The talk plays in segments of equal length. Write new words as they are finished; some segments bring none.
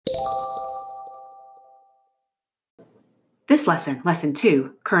This lesson, Lesson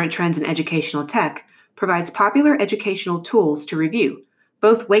 2, Current Trends in Educational Tech, provides popular educational tools to review.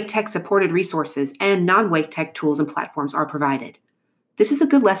 Both Wake Tech supported resources and non-Wake Tech tools and platforms are provided. This is a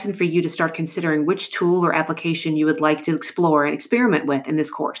good lesson for you to start considering which tool or application you would like to explore and experiment with in this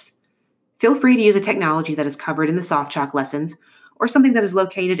course. Feel free to use a technology that is covered in the SoftChalk lessons or something that is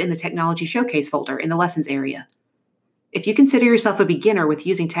located in the Technology Showcase folder in the Lessons area. If you consider yourself a beginner with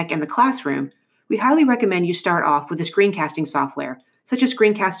using tech in the classroom, we highly recommend you start off with a screencasting software, such as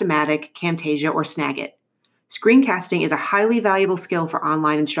Screencast-O-Matic, Camtasia, or Snagit. Screencasting is a highly valuable skill for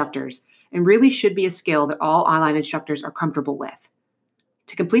online instructors and really should be a skill that all online instructors are comfortable with.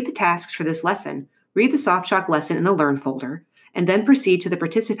 To complete the tasks for this lesson, read the SoftChalk lesson in the Learn folder, and then proceed to the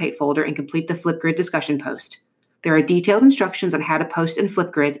Participate folder and complete the Flipgrid discussion post. There are detailed instructions on how to post in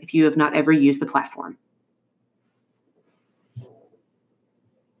Flipgrid if you have not ever used the platform.